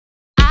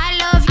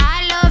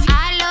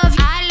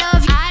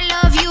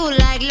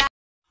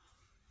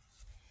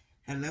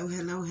Hello,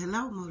 hello,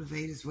 hello,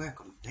 motivators.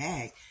 Welcome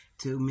back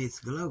to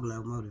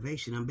Mz.gloglo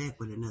Motivation. I'm back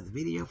with another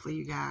video for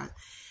you guys.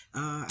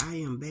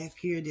 I am back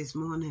here this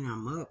morning.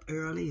 I'm up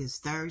early. It's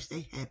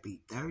Thursday. Happy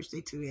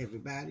Thursday to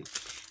everybody.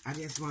 I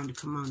just wanted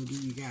to come on and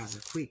give you guys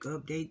a quick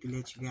update to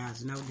let you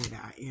guys know that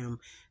I am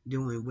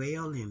doing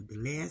well and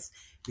blessed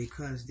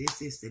because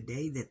this is the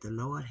day that the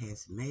Lord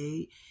has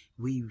made.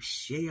 We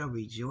shall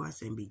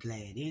rejoice and be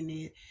glad in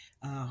it.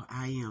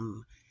 I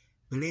am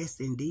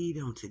blessed indeed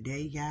on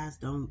today, guys.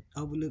 Don't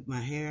overlook my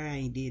hair. I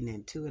ain't did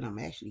nothing to it. I'm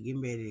actually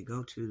getting ready to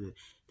go to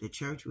the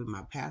church with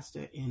my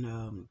pastor,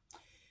 and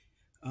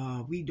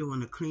we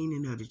doing a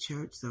cleaning of the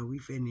church. So we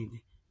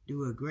finna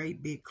do a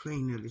great big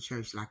cleaning of the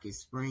church, like it's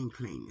spring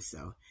cleaning.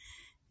 So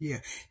yeah,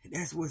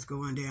 that's what's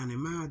going down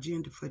in my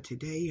agenda for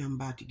today. I'm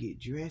about to get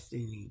dressed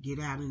and get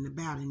out and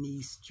about in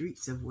these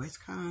streets of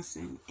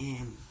Wisconsin,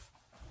 and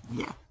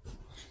yeah,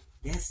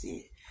 that's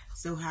it.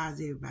 So how's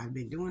everybody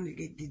been doing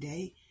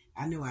today?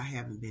 I know I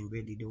haven't been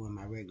really doing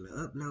my regular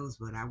uploads,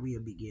 but I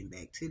will be getting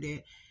back to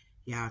that.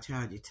 Y'all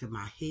charge it to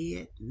my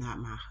head, not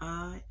my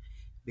heart,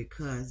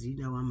 because, you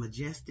know, I'm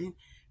adjusting.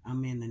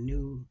 I'm in a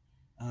new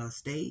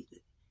state,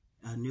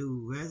 a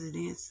new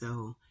residence,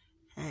 so,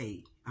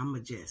 hey, I'm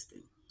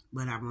adjusting.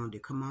 But I wanted to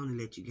come on and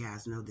let you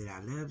guys know that I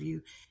love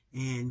you.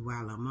 And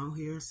while I'm on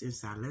here,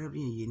 since I love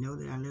you and you know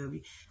that I love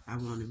you, I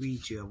want to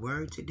read you a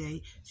word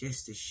today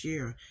just to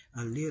share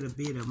a little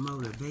bit of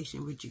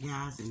motivation with you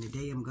guys. And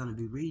today I'm going to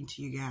be reading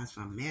to you guys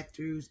from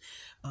Matthew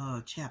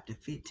chapter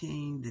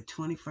 15, the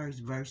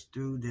 21st verse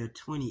through the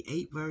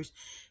 28th verse.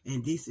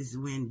 And this is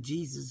when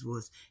Jesus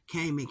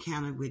came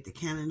encountered with the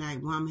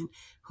Canaanite woman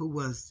who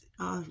was,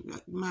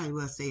 you might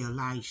well say, a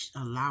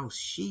lost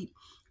sheep.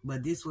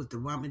 But this was the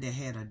woman that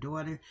had a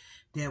daughter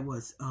that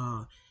was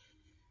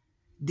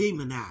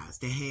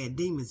demonized, that had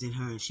demons in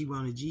her, and she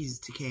wanted Jesus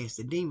to cast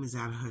the demons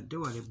out of her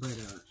daughter. But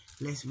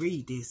let's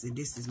read this, and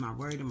this is my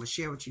word I'm going to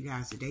share with you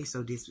guys today,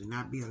 so this will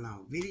not be a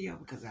long video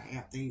because I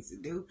have things to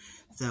do.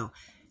 So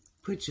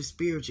put your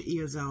spiritual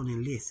ears on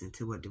and listen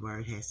to what the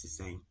word has to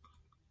say.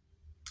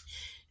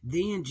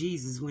 Then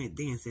Jesus went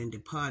thence and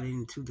departed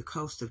into the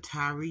coast of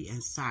Tyre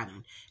and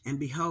Sidon. And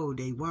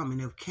behold, a woman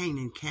of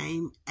Canaan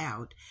came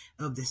out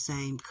of the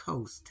same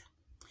coast,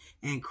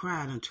 and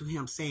cried unto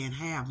him, saying,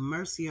 Have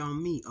mercy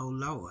on me, O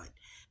Lord,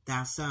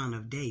 thou son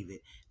of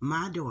David.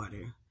 My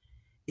daughter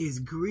is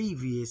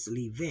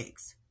grievously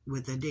vexed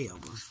with the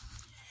devil.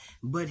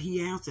 But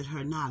he answered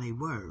her not a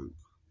word.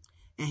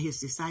 And his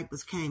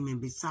disciples came and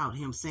besought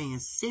him, saying,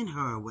 Send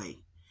her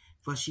away,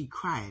 for she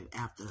cried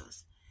after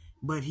us.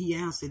 But he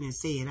answered and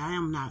said, I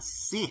am not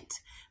sent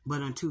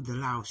but unto the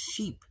lost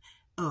sheep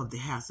of the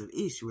house of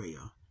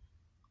Israel.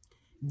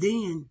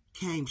 Then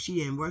came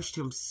she and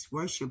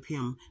worshipped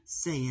him,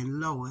 saying,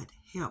 Lord,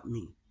 help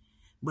me.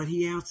 But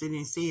he answered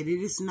and said,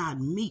 It is not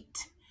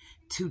meet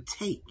to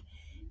take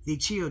the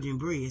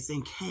children's bread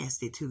and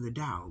cast it to the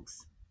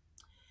dogs.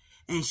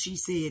 And she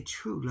said,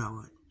 True,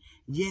 Lord,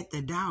 yet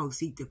the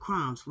dogs eat the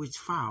crumbs which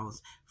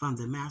falls from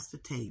the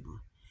master's table.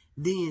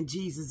 Then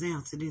Jesus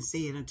answered and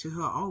said unto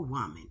her, O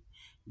woman,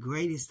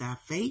 great is thy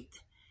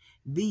faith,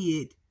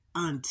 be it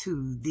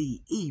unto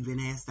thee even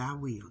as thou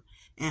wilt.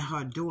 And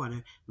her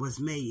daughter was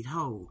made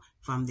whole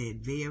from that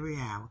very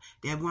hour.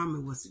 That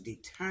woman was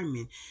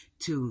determined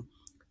to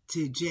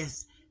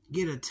just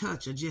get a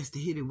touch or just to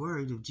hear the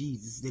word of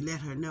Jesus, to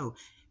let her know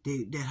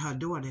that her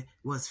daughter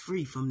was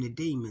free from the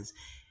demons.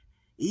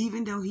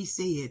 Even though he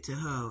said to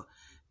her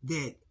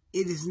that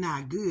it is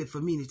not good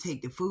for me to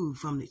take the food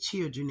from the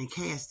children and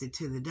cast it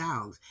to the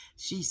dogs,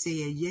 she said,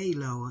 Yea,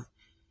 Lord.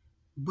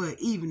 But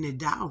even the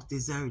dogs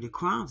deserve the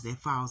crumbs that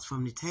falls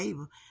from the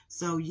table.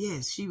 So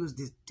yes, she was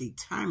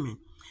determined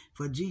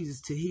for Jesus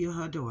to heal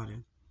her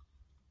daughter.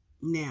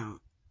 Now,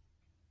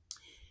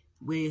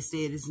 where it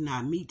said it's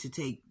not meet to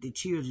take the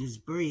children's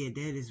bread,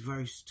 that is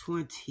verse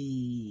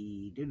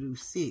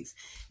 26.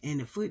 And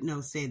the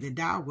footnote said the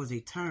dog was a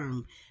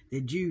term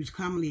the Jews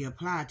commonly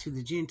applied to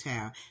the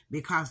Gentile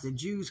because the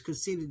Jews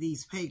considered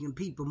these pagan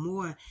people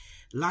more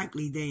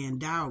likely than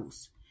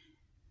dogs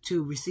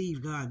to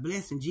receive God's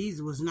blessing. Jesus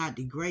was not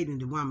degrading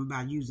the woman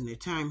by using the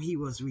term. He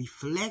was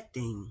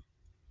reflecting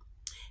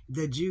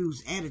the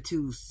Jews'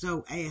 attitudes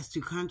so as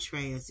to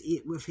contrast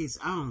it with his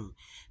own.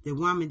 The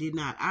woman did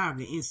not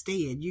argue.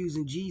 Instead,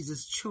 using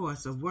Jesus'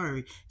 choice of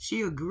word,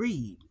 she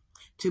agreed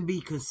to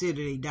be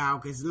considered a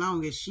dog as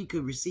long as she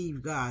could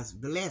receive God's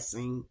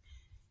blessing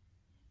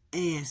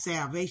and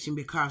salvation,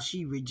 because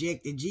she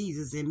rejected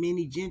Jesus, and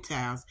many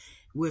Gentiles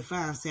would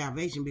find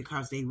salvation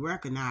because they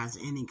recognize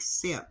and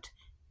accept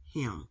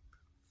him.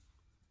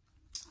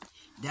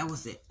 That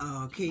was the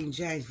King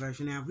James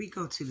Version. Now, if we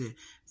go to the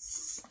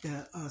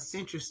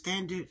Central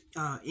Standard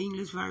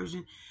English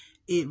Version,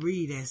 it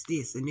reads as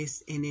this, and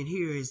then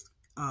here is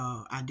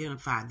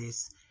identify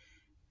this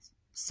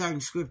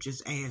certain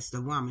scriptures as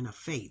the woman of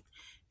faith.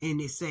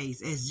 And it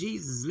says, as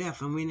Jesus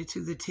left and went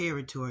into the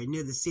territory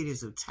near the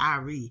cities of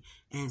Tyre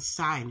and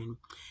Sidon,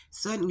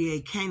 suddenly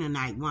a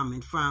Canaanite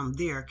woman from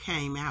there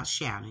came out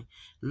shouting,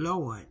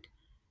 Lord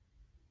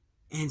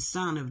and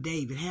Son of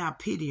David, have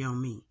pity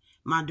on me.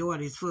 my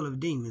daughter is full of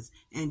demons.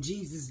 And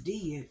Jesus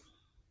did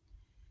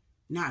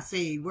not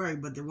say a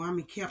word, but the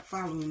woman kept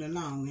following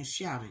along and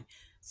shouting.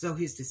 So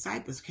his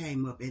disciples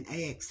came up and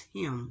asked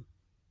him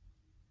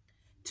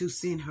to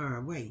send her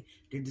away.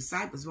 The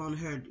disciples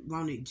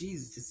wanted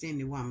Jesus to send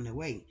the woman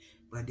away,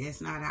 but that's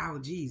not our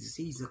Jesus.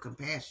 He's a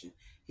compassion.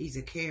 He's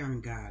a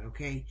caring God,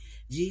 okay?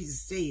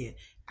 Jesus said,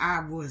 I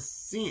was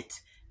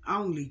sent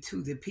only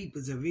to the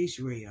peoples of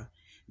Israel.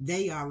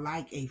 They are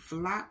like a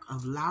flock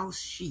of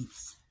lost sheep.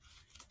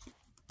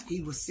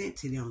 He was sent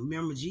to them.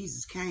 Remember,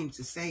 Jesus came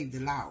to save the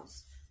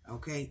lost,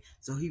 okay?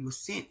 So he was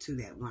sent to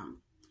that woman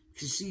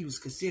because she was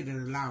considered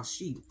a lost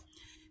sheep.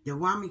 The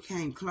woman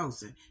came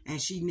closer,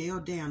 and she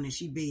knelt down and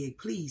she begged,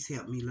 please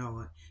help me,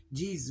 Lord.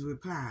 Jesus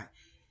replied,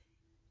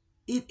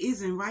 it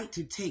isn't right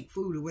to take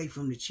food away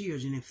from the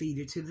children and feed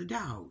it to the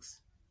dogs.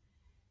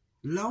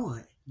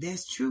 Lord,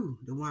 that's true,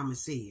 the woman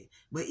said,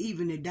 but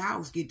even the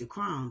dogs get the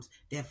crumbs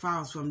that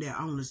falls from their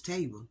owner's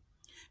table.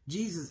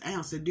 Jesus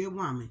answered, dear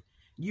woman,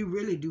 you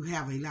really do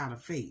have a lot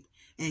of faith,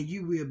 and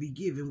you will be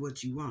given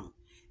what you want.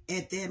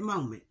 At that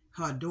moment,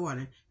 her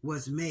daughter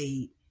was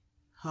made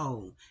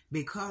whole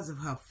because of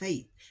her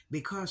faith,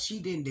 because she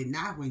didn't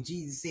deny when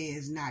Jesus said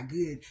it's not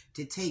good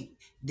to take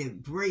the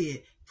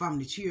bread from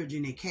the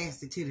children and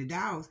cast it to the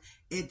dogs.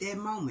 At that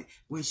moment,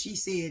 when she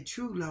said,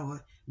 true,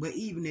 Lord, but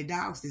even the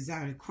dogs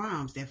desire the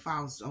crumbs that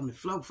falls on the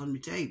floor from the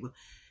table,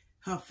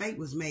 her faith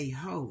was made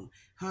whole.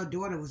 Her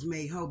daughter was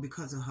made whole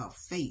because of her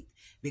faith,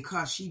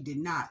 because she did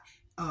not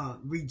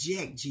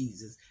reject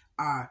Jesus,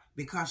 or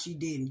because she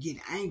didn't get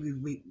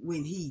angry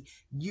when he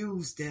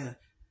used the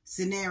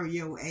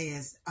scenario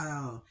as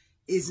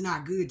it's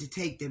not good to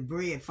take the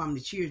bread from the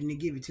children and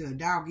give it to a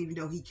dog, even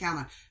though he kind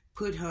of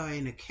put her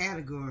in a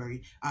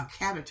category or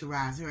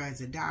characterized her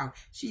as a dog.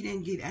 She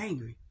didn't get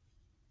angry.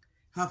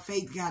 Her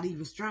faith got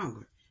even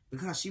stronger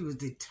because she was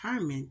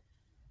determined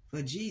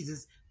for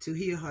Jesus to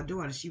heal her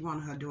daughter. She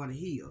wanted her daughter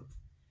healed.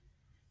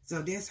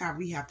 So that's how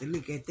we have to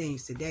look at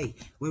things today.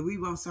 When we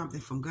want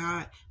something from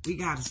God, we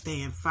got to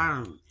stand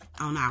firm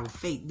on our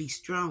faith, be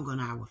strong on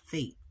our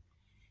faith.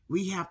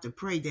 We have to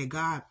pray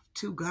that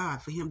to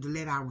God for him to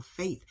let our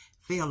faith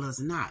fail us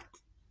not.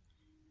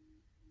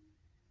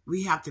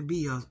 We have to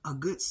be a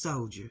good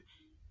soldier.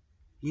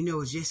 You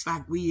know, it's just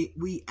like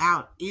we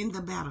out in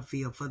the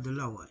battlefield for the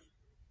Lord.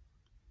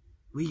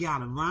 We got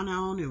to run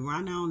on and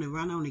run on and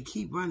run on and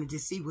keep running to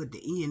see what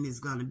the end is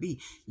going to be.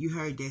 You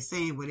heard that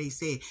saying where they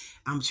said,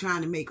 I'm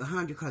trying to make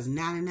 100 because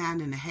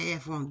 99 and a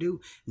half won't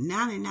do.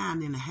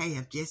 99 and a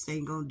half just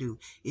ain't going to do.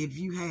 If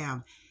you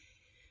have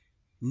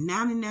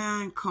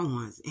 99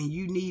 coins and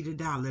you need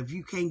 $1, if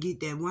you can't get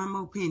that one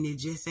more penny, it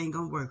just ain't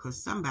going to work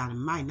because somebody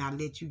might not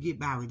let you get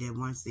by with that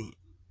 1 cent.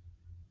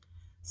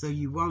 So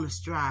you want to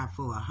strive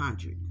for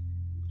 100.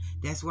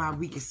 That's why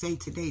we can say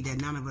today that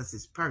none of us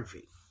is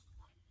perfect.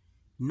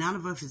 None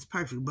of us is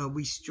perfect, but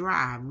we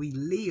strive. We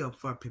live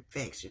for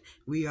perfection.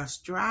 We are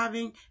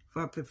striving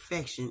for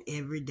perfection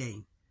every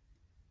day.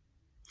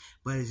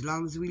 But as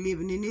long as we're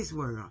living in this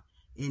world,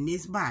 in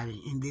this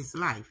body, in this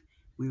life,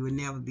 we will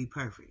never be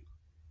perfect.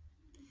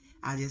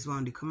 I just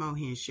wanted to come on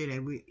here and share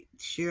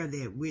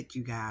that with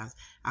you guys.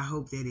 I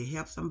hope that it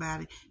helps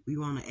somebody. We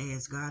want to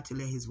ask God to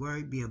let his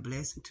word be a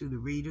blessing to the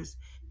readers,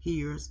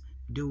 hearers,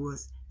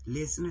 doers,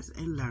 listeners,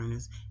 and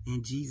learners.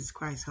 In Jesus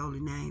Christ's holy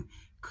name,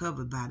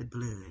 covered by the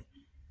blood.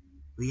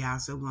 We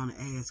also want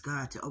to ask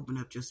God to open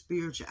up your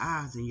spiritual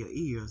eyes and your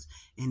ears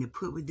and to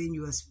put within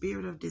you a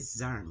spirit of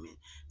discernment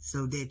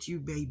so that you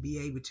may be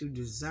able to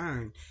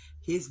discern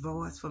his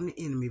voice from the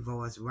enemy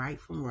voice, right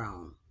from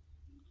wrong.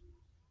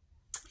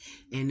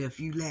 And if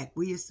you lack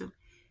wisdom,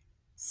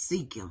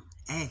 seek him,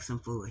 ask him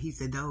for it. He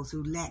said, those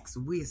who lack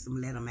wisdom,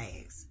 let them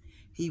ask.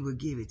 He will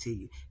give it to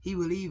you. He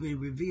will even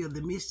reveal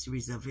the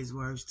mysteries of his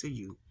words to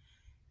you.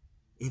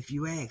 If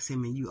you ask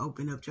him and you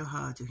open up your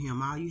heart to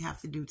him, all you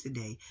have to do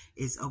today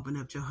is open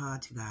up your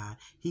heart to God.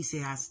 He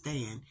said, I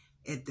stand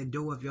at the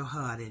door of your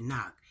heart and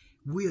knock.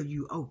 Will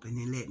you open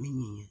and let me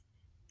in?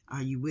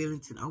 Are you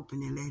willing to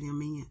open and let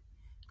him in?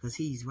 Because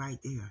he's right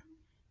there.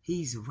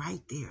 He's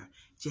right there.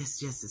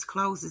 Just as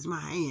close as my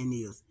hand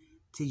is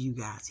to you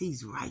guys.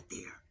 He's right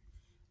there.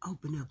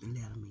 Open up and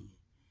let him in.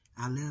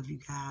 I love you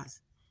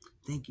guys.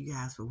 Thank you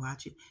guys for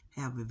watching.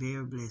 Have a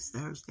very blessed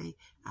Thursday.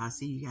 I'll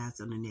see you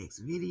guys on the next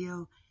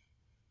video.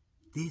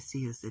 This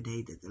is the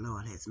day that the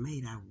Lord has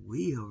made. I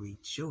will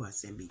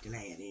rejoice and be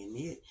glad in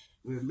it.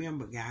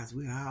 Remember, guys,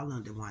 we're all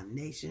under one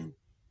nation,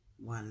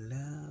 one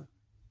love,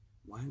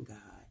 one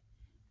God.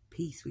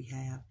 Peace we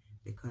have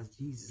because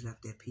Jesus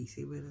left that peace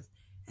here with us.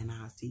 And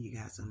I'll see you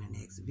guys on the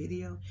next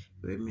video.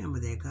 Remember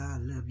that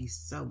God loved you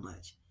so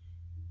much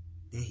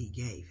that he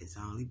gave his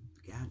only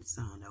begotten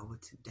son over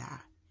to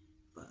die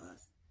for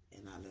us.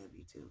 And I love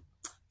you too.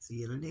 See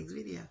you in the next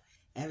video.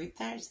 Every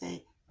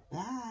Thursday.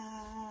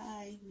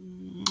 Bye.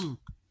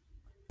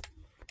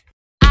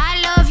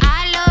 I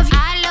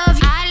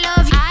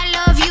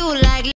love you like